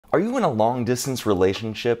Are you in a long distance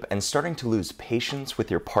relationship and starting to lose patience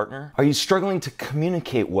with your partner? Are you struggling to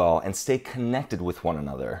communicate well and stay connected with one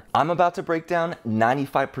another? I'm about to break down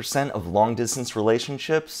 95% of long distance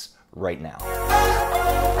relationships right now.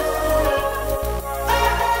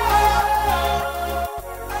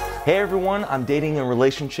 Hey everyone, I'm dating and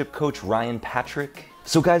relationship coach Ryan Patrick.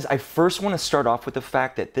 So guys, I first want to start off with the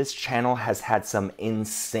fact that this channel has had some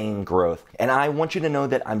insane growth. And I want you to know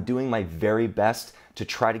that I'm doing my very best to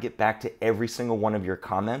try to get back to every single one of your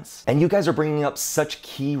comments. And you guys are bringing up such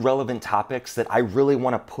key relevant topics that I really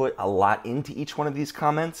want to put a lot into each one of these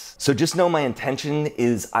comments. So just know my intention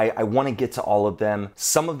is I want to get to all of them.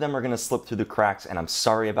 Some of them are going to slip through the cracks and I'm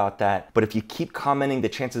sorry about that. But if you keep commenting, the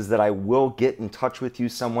chances that I will get in touch with you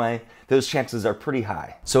some way, those chances are pretty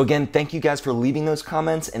high. So again, thank you guys for leaving those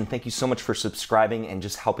comments and thank you so much for subscribing and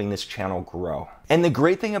just helping this channel grow. And the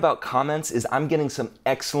great thing about comments is I'm getting some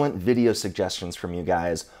excellent video suggestions from you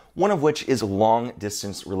guys, one of which is long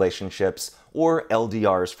distance relationships, or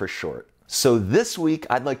LDRs for short. So this week,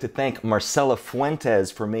 I'd like to thank Marcela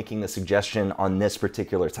Fuentes for making a suggestion on this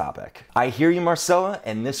particular topic. I hear you, Marcela,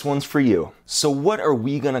 and this one's for you. So what are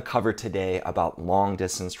we gonna cover today about long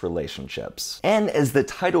distance relationships? And as the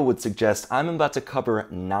title would suggest, I'm about to cover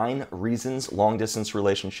 9 reasons long distance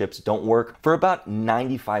relationships don't work for about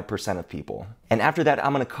 95% of people. And after that,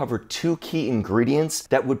 I'm gonna cover 2 key ingredients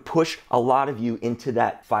that would push a lot of you into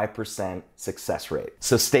that 5% success rate.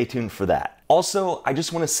 So stay tuned for that. Also, I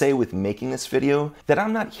just want to say with making this video that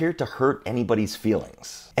I'm not here to hurt anybody's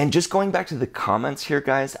feelings. And just going back to the comments here,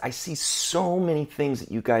 guys, I see so many things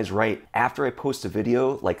that you guys write after I post a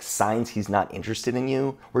video, like signs he's not interested in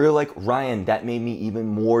you, where you're like, Ryan, that made me even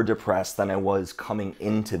more depressed than I was coming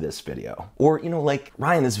into this video. Or, you know, like,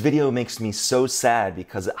 Ryan, this video makes me so sad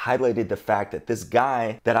because it highlighted the fact that this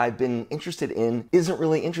guy that I've been interested in isn't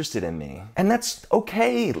really interested in me. And that's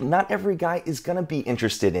okay. Not every guy is gonna be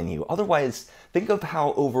interested in you. Otherwise, think of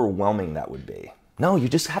how overwhelming that would be. No, you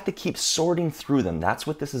just have to keep sorting through them. That's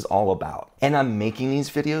what this is all about. And I'm making these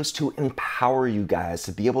videos to empower you guys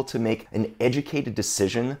to be able to make an educated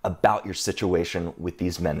decision about your situation with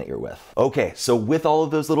these men that you're with. Okay, so with all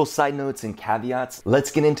of those little side notes and caveats,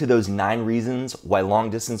 let's get into those 9 reasons why long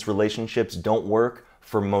distance relationships don't work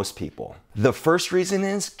for most people. The first reason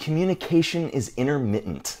is communication is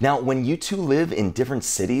intermittent. Now, when you two live in different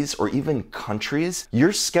cities or even countries,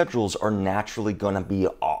 your schedules are naturally gonna be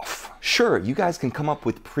off. Sure, you guys can come up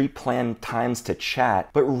with pre-planned times to chat,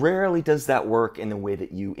 but rarely does that work in the way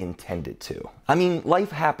that you intend it to. I mean,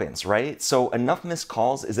 life happens, right? So enough missed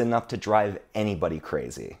calls is enough to drive anybody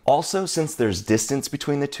crazy. Also, since there's distance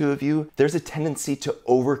between the two of you, there's a tendency to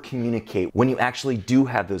over-communicate when you actually do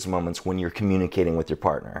have those moments when you're communicating with your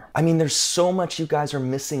partner. I mean, there's so much you guys are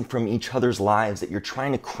missing from each other's lives that you're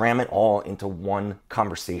trying to cram it all into one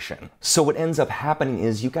conversation. So what ends up happening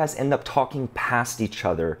is you guys end up talking past each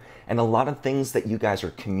other, and a lot of things that you guys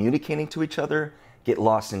are communicating to each other get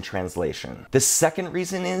lost in translation. The second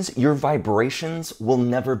reason is your vibrations will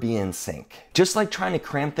never be in sync. Just like trying to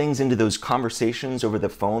cram things into those conversations over the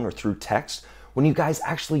phone or through text, when you guys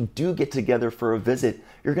actually do get together for a visit,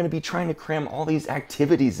 you're gonna be trying to cram all these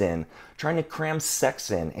activities in, trying to cram sex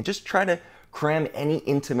in, and just try to cram any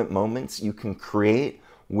intimate moments you can create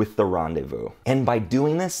with the rendezvous. And by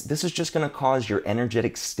doing this, this is just gonna cause your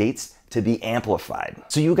energetic states to be amplified.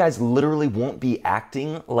 So you guys literally won't be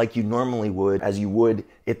acting like you normally would, as you would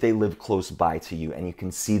if they live close by to you and you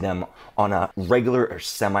can see them on a regular or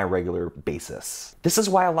semi-regular basis. This is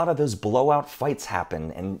why a lot of those blowout fights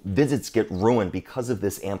happen and visits get ruined because of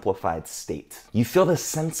this amplified state. You feel this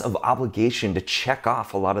sense of obligation to check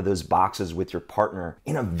off a lot of those boxes with your partner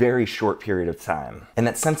in a very short period of time. And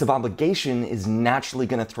that sense of obligation is naturally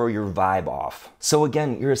gonna throw your vibe off. So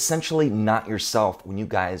again, you're essentially not yourself when you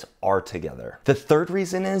guys are together. The third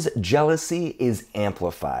reason is jealousy is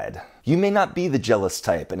amplified. You may not be the jealous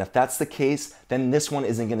type, and if that's the case, then this one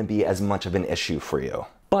isn't going to be as much of an issue for you.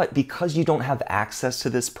 But because you don't have access to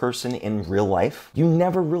this person in real life, you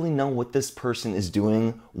never really know what this person is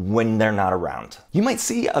doing when they're not around. You might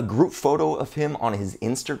see a group photo of him on his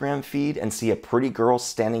Instagram feed and see a pretty girl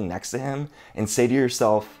standing next to him and say to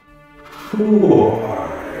yourself,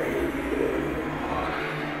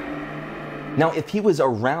 now, if he was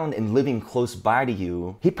around and living close by to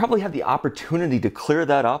you, he'd probably have the opportunity to clear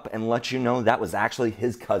that up and let you know that was actually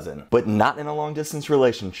his cousin, but not in a long distance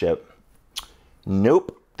relationship.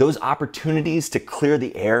 Nope. Those opportunities to clear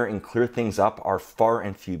the air and clear things up are far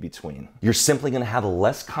and few between. You're simply gonna have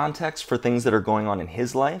less context for things that are going on in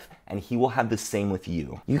his life, and he will have the same with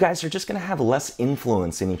you. You guys are just gonna have less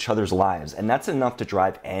influence in each other's lives, and that's enough to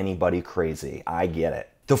drive anybody crazy. I get it.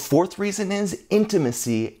 The fourth reason is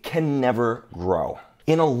intimacy can never grow.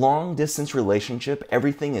 In a long distance relationship,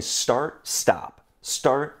 everything is start, stop.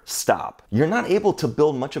 Start, stop. You're not able to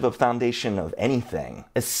build much of a foundation of anything,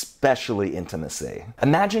 especially intimacy.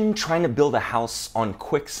 Imagine trying to build a house on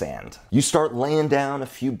quicksand. You start laying down a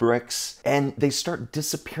few bricks and they start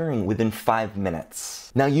disappearing within 5 minutes.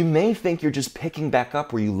 Now you may think you're just picking back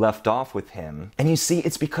up where you left off with him, and you see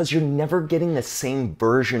it's because you're never getting the same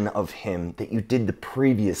version of him that you did the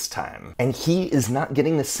previous time. And he is not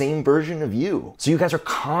getting the same version of you. So you guys are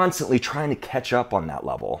constantly trying to catch up on that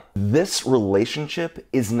level. This relationship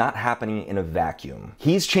is not happening in a vacuum.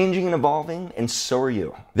 He's changing and evolving, and so are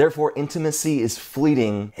you. Therefore, intimacy is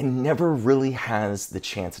fleeting and never really has the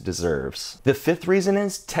chance it deserves. The fifth reason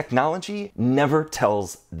is technology never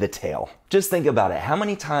tells the tale. Just think about it. How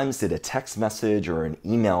many times did a text message or an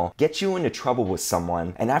email get you into trouble with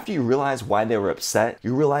someone, and after you realize why they were upset,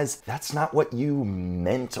 you realize that's not what you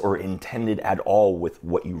meant or intended at all with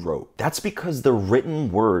what you wrote? That's because the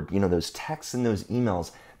written word, those texts and those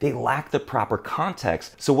emails, they lack the proper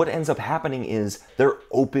context. So what ends up happening is they're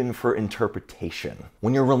open for interpretation.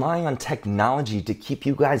 When you're relying on technology to keep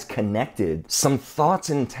you guys connected, some thoughts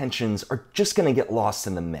and intentions are just gonna get lost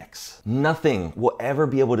in the mix. Nothing will ever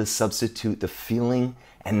be able to substitute the feeling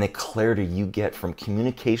and the clarity you get from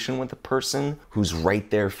communication with a person who's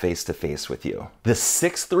right there face to face with you. The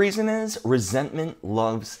sixth reason is resentment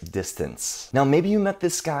loves distance. Now, maybe you met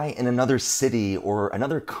this guy in another city or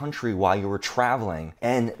another country while you were traveling,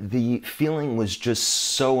 and the feeling was just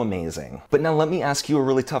so amazing. But now let me ask you a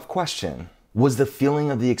really tough question. Was the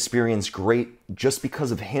feeling of the experience great just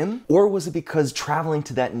because of him? Or was it because traveling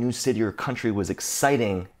to that new city or country was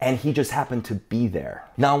exciting and he just happened to be there?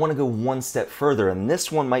 Now I want to go one step further, and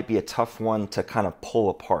this one might be a tough one to kind of pull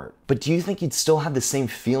apart. But do you think you'd still have the same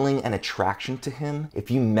feeling and attraction to him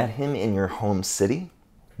if you met him in your home city?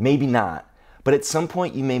 Maybe not. But at some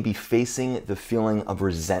point you may be facing the feeling of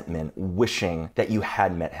resentment, wishing that you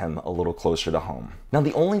had met him a little closer to home. Now,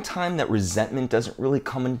 the only time that resentment doesn't really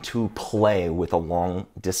come into play with a long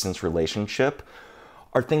distance relationship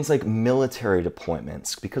are things like military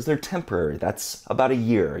deployments, because they're temporary. That's about a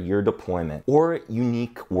year deployment, or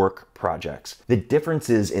unique work projects. The difference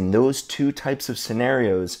is in those two types of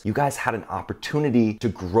scenarios, you guys had an opportunity to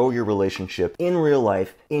grow your relationship in real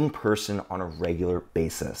life, in person, on a regular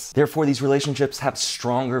basis. Therefore, these relationships have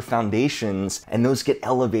stronger foundations, and those get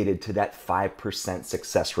elevated to that 5%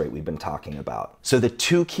 success rate we've been talking about. So the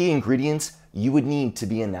two key ingredients you would need to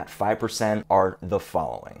be in that 5% are the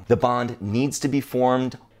following. The bond needs to be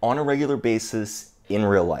formed on a regular basis in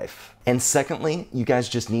real life. And secondly, you guys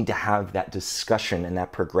just need to have that discussion and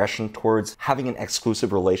that progression towards having an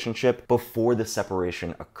exclusive relationship before the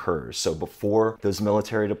separation occurs. So before those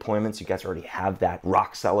military deployments, you guys already have that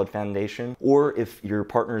rock solid foundation. Or if your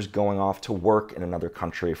partner's going off to work in another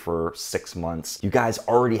country for 6 months, you guys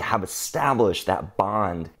already have established that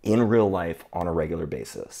bond in real life on a regular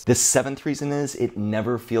basis. The seventh reason is it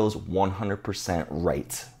never feels 100%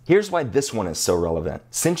 right. Here's why this one is so relevant.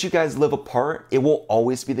 Since you guys live apart, it will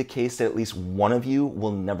always be the case that at least one of you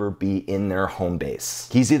will never be in their home base.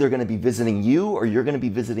 He's either gonna be visiting you or you're gonna be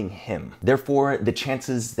visiting him. Therefore, the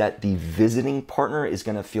chances that the visiting partner is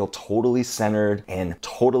gonna feel totally centered and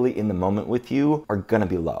totally in the moment with you are gonna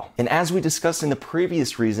be low. And as we discussed in the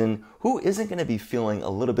previous reason, who isn't gonna be feeling a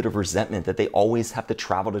little bit of resentment that they always have to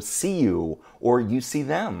travel to see you or you see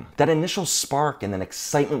them? That initial spark and that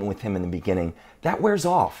excitement with him in the beginning, that wears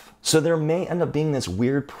off. So there may end up being this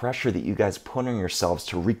weird pressure that you guys put on yourselves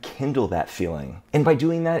to rekindle that feeling. And by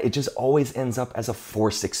doing that, it just always ends up as a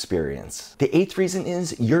forced experience. The eighth reason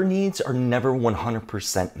is your needs are never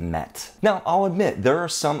 100% met. Now, I'll admit, there are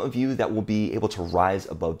some of you that will be able to rise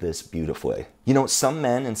above this beautifully. You know, some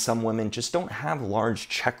men and some women just don't have large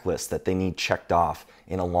checklists that they need checked off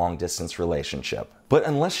in a long distance relationship. But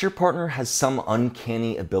unless your partner has some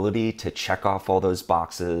uncanny ability to check off all those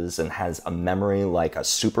boxes and has a memory like a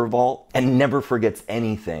super vault and never forgets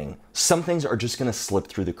anything, some things are just gonna slip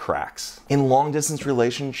through the cracks. In long distance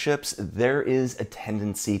relationships, there is a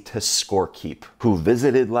tendency to scorekeep. Who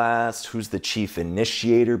visited last, who's the chief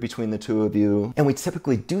initiator between the two of you. And we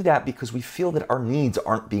typically do that because we feel that our needs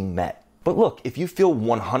aren't being met. But look, if you feel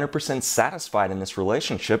 100% satisfied in this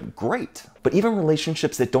relationship, great. But even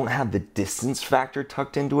relationships that don't have the distance factor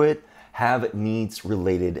tucked into it have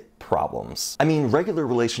needs-related problems. I mean, regular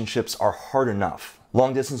relationships are hard enough.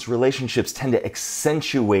 Long distance relationships tend to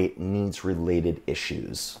accentuate needs related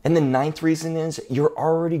issues. And the ninth reason is you're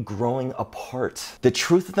already growing apart. The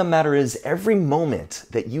truth of the matter is every moment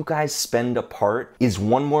that you guys spend apart is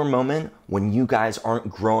one more moment when you guys aren't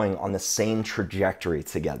growing on the same trajectory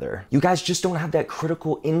together. You guys just don't have that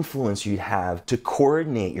critical influence you'd have to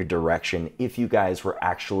coordinate your direction if you guys were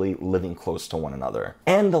actually living close to one another.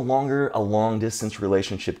 And the longer a long distance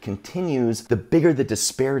relationship continues, the bigger the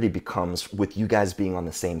disparity becomes with you guys being on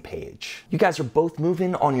the same page. You guys are both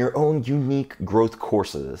moving on your own unique growth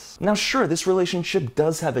courses. Now sure, this relationship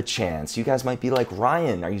does have a chance. You guys might be like,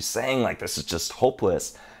 Ryan, are you saying like this is just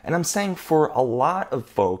hopeless? And I'm saying for a lot of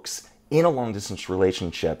folks in a long distance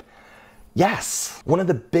relationship, yes. One of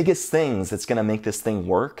the biggest things that's gonna make this thing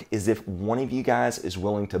work is if one of you guys is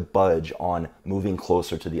willing to budge on moving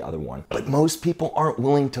closer to the other one. But most people aren't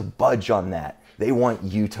willing to budge on that. They want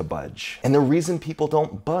you to budge. And the reason people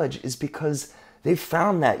don't budge is because they've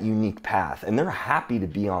found that unique path and they're happy to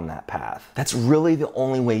be on that path. That's really the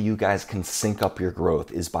only way you guys can sync up your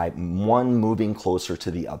growth is by one moving closer to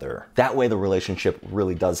the other. That way the relationship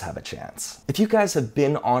really does have a chance. If you guys have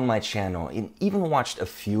been on my channel and even watched a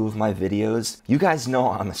few of my videos, you guys know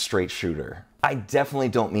I'm a straight shooter. I definitely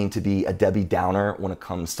don't mean to be a Debbie Downer when it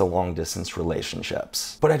comes to long distance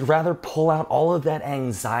relationships, but I'd rather pull out all of that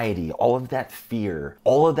anxiety, all of that fear,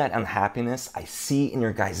 all of that unhappiness I see in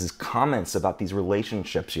your guys' comments about these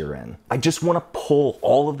relationships you're in. I just want to pull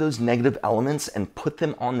all of those negative elements and put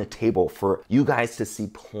them on the table for you guys to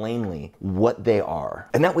see plainly what they are.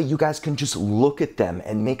 And that way you guys can just look at them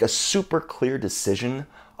and make a super clear decision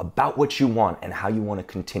about what you want and how you want to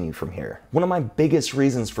continue from here. One of my biggest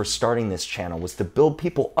reasons for starting this channel was to build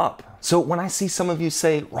people up. So when I see some of you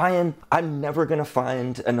say, Ryan, I'm never gonna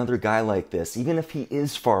find another guy like this, even if he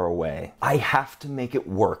is far away, I have to make it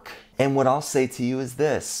work. And what I'll say to you is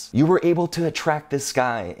this: you were able to attract this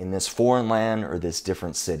guy in this foreign land or this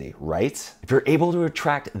different city, right? If you're able to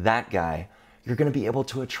attract that guy, you're gonna be able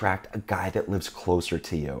to attract a guy that lives closer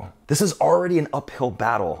to you. This is already an uphill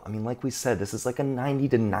battle. I mean, like we said, this is like a 90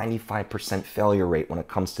 to 95% failure rate when it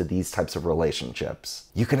comes to these types of relationships.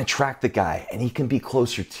 You can attract the guy and he can be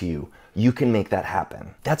closer to you. You can make that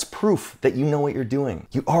happen. That's proof that you know what you're doing.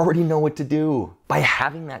 You already know what to do. By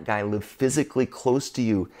having that guy live physically close to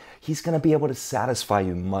you, he's gonna be able to satisfy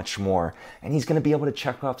you much more. And he's gonna be able to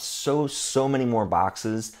check off so many more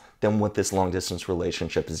boxes than what this long distance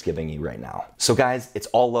relationship is giving you right now. So guys, it's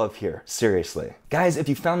all love here, seriously. Guys, if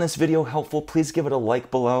you found this video helpful, please give it a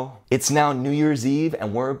like below. It's now New Year's Eve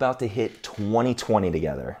and we're about to hit 2020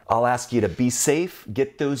 together. I'll ask you to be safe,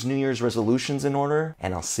 get those New Year's resolutions in order,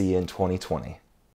 and I'll see you in 2020.